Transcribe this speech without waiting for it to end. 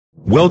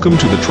Welcome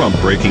to the Trump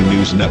Breaking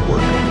News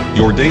Network,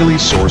 your daily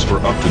source for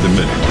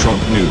up-to-the-minute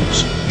Trump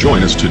news.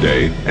 Join us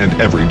today and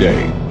every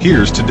day.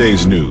 Here's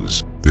today's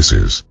news. This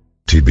is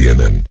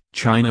TBNN.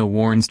 China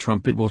warns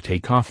Trump it will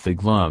take off the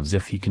gloves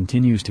if he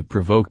continues to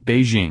provoke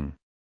Beijing.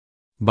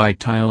 By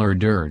Tyler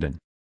Durden.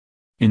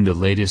 In the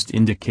latest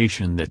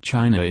indication that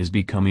China is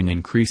becoming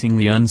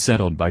increasingly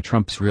unsettled by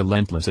Trump's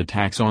relentless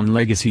attacks on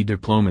legacy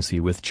diplomacy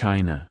with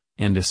China,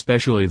 and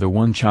especially the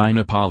One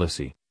China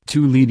policy,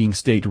 two leading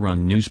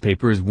state-run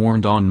newspapers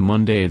warned on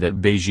Monday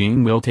that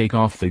Beijing will take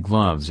off the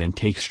gloves and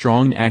take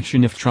strong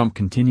action if Trump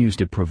continues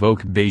to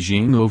provoke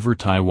Beijing over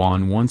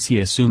Taiwan once he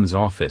assumes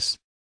office.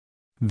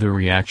 The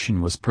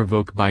reaction was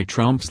provoked by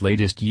Trump's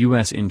latest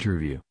U.S.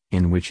 interview,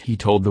 in which he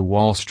told the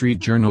Wall Street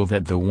Journal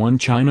that the One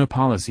China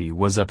policy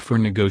was up for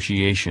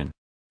negotiation.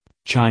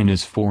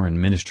 China's foreign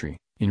ministry,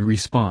 in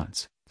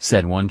response,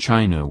 said One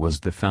China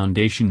was the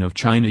foundation of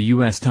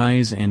China-U.S.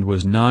 ties and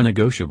was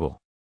non-negotiable.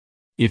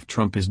 If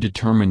Trump is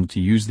determined to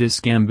use this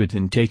gambit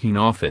in taking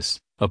office,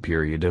 a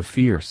period of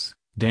fierce,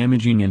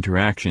 damaging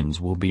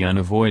interactions will be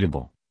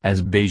unavoidable,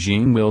 as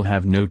Beijing will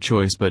have no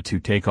choice but to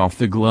take off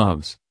the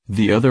gloves,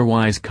 the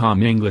otherwise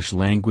calm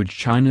English-language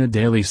China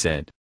Daily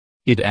said.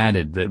 It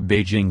added that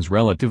Beijing's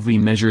relatively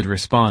measured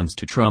response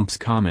to Trump's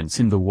comments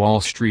in the Wall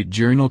Street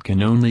Journal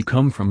can only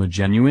come from a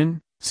genuine,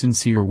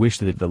 sincere wish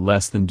that the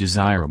less than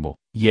desirable,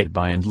 yet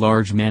by and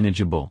large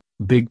manageable,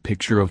 big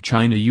picture of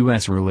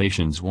China-U.S.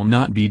 relations will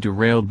not be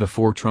derailed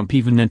before Trump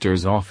even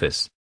enters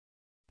office.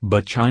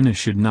 But China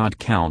should not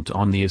count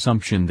on the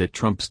assumption that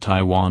Trump's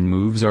Taiwan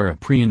moves are a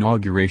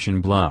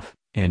pre-inauguration bluff,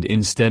 and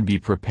instead be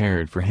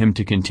prepared for him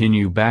to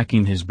continue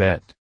backing his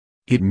bet.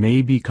 It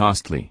may be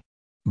costly,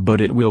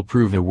 but it will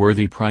prove a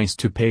worthy price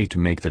to pay to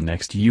make the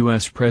next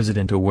U.S.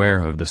 president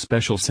aware of the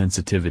special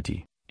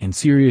sensitivity and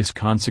serious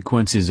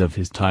consequences of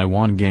his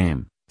Taiwan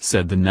game,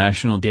 said the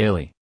National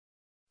Daily.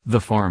 The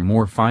far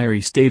more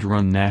fiery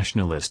state-run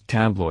nationalist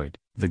tabloid,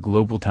 the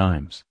Global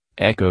Times,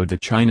 echoed the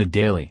China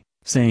Daily,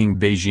 saying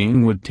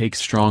Beijing would take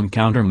strong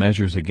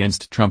countermeasures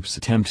against Trump's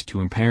attempt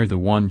to impair the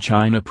One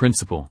China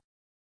principle.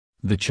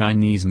 The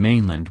Chinese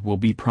mainland will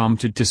be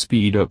prompted to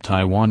speed up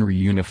Taiwan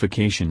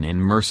reunification and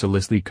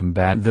mercilessly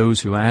combat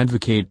those who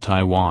advocate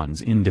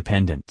Taiwan's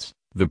independence,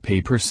 the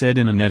paper said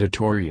in an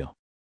editorial.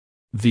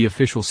 The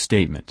official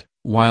statement,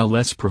 while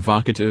less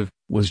provocative,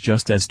 was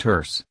just as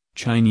terse.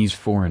 Chinese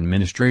Foreign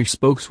Ministry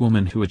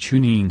spokeswoman Hua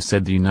Chunying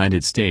said the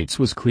United States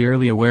was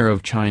clearly aware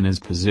of China's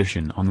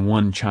position on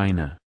One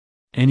China.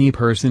 Any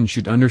person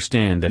should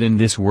understand that in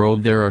this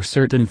world there are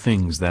certain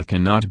things that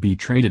cannot be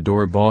traded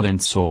or bought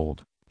and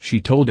sold, she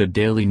told a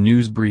daily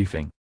news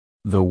briefing.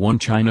 The One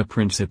China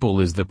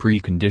principle is the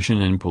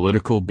precondition and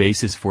political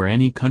basis for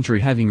any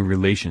country having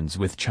relations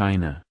with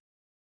China.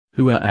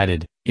 Hua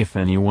added, if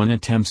anyone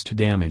attempts to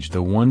damage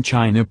the One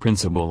China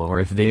principle or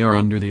if they are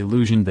under the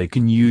illusion they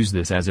can use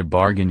this as a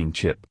bargaining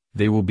chip,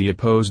 they will be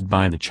opposed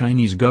by the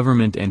Chinese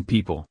government and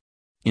people.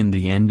 In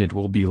the end it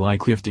will be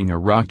like lifting a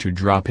rock to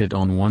drop it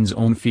on one's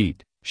own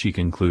feet, she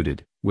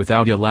concluded,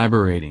 without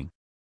elaborating.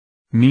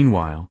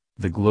 Meanwhile,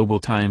 the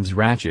Global Times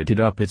ratcheted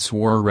up its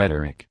war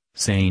rhetoric,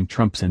 saying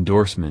Trump's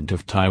endorsement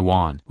of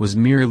Taiwan was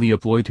merely a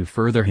ploy to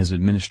further his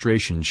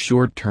administration's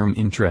short-term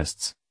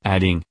interests,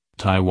 adding,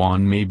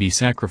 Taiwan may be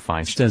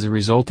sacrificed as a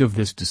result of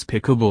this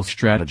despicable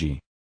strategy.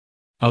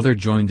 Others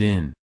joined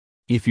in.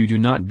 If you do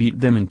not beat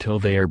them until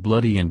they are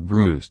bloody and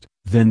bruised,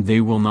 then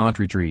they will not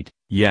retreat,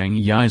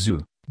 Yang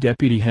Yizu,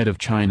 deputy head of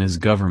China's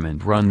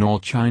government-run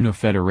All-China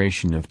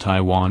Federation of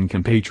Taiwan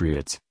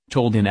Compatriots,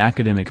 told an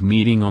academic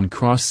meeting on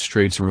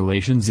cross-straits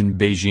relations in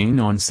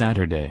Beijing on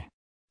Saturday.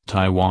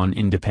 Taiwan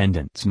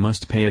independence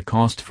must pay a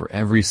cost for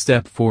every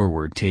step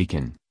forward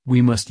taken.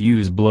 We must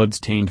use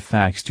blood-stained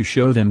facts to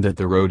show them that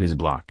the road is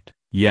blocked,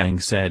 Yang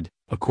said,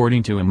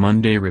 according to a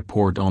Monday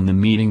report on the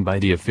meeting by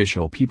the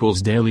official People's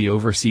Daily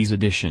Overseas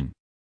edition.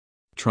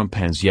 Trump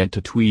has yet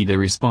to tweet a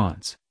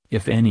response,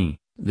 if any,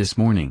 this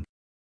morning.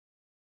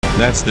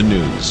 That's the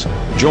news.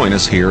 Join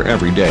us here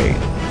every day.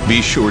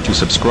 Be sure to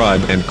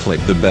subscribe and click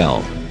the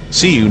bell.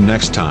 See you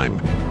next time.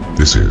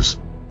 This is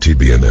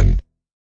TBNN.